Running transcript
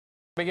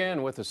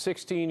Begin with a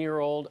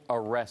 16-year-old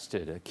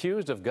arrested,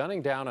 accused of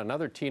gunning down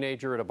another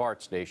teenager at a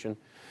BART station.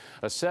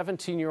 A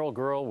 17-year-old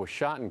girl was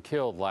shot and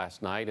killed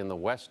last night in the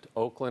West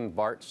Oakland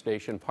BART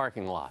station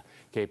parking lot.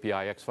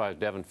 KPI X5's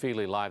Devin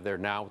Fehely live there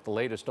now with the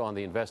latest on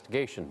the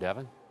investigation.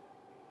 Devin?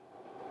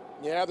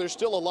 Yeah, there's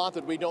still a lot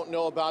that we don't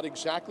know about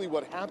exactly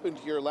what happened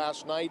here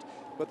last night,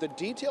 but the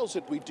details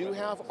that we do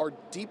have are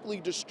deeply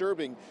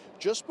disturbing.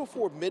 Just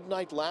before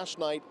midnight last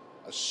night,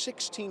 a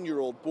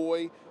 16-year-old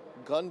boy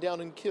gunned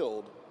down and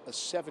killed a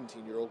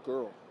 17-year-old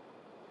girl.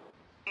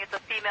 It's a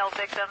female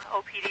victim.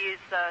 OPD is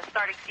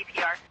starting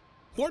CPR.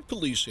 BART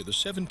police say the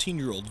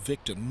 17-year-old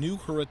victim knew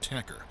her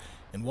attacker,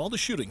 and while the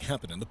shooting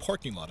happened in the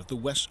parking lot of the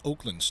West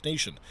Oakland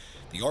station,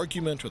 the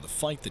argument or the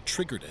fight that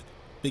triggered it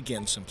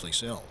began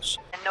someplace else.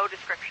 And no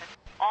description.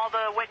 All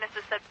the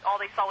witnesses said all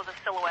they saw was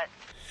a silhouette.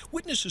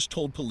 Witnesses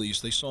told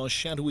police they saw a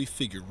shadowy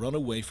figure run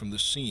away from the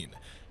scene,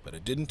 but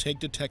it didn't take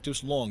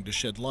detectives long to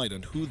shed light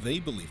on who they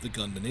believe the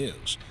gunman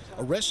is,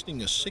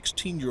 arresting a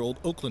 16-year-old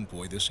Oakland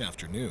boy this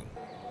afternoon.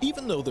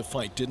 Even though the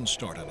fight didn't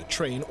start on a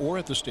train or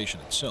at the station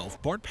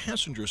itself, BART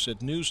passengers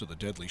said news of the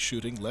deadly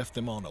shooting left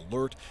them on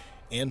alert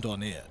and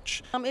on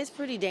edge. It's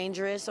pretty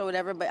dangerous or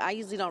whatever, but I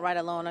usually don't ride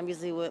alone. I'm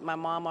usually with my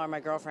mom or my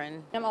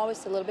girlfriend. I'm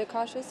always a little bit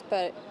cautious,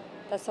 but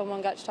that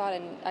someone got shot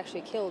and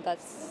actually killed,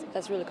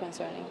 that's really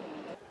concerning.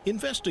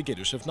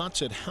 Investigators have not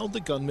said how the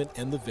gunman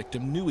and the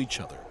victim knew each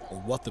other or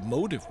what the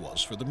motive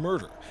was for the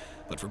murder.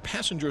 But for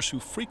passengers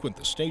who frequent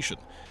the station,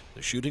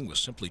 the shooting was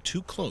simply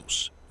too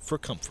close for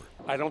comfort.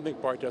 I don't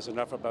think BART does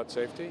enough about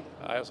safety.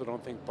 I also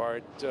don't think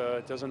BART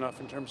does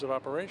enough in terms of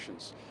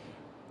operations.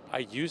 I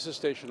use the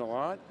station a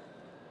lot.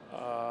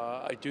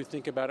 I do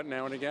think about it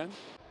now and again.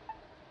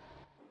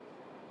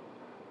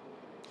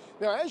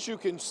 Now, as you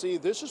can see,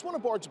 this is one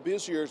of BART's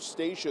busier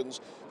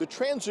stations. The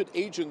transit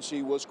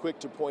agency was quick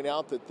to point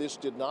out that this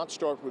did not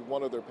start with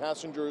one of their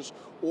passengers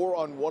or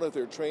on one of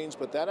their trains,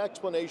 but that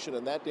explanation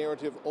and that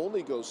narrative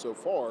only goes so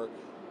far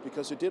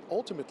because it did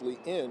ultimately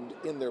end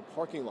in their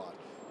parking lot.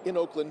 In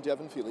Oakland,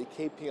 Devin Fehely,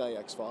 KPI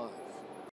X5.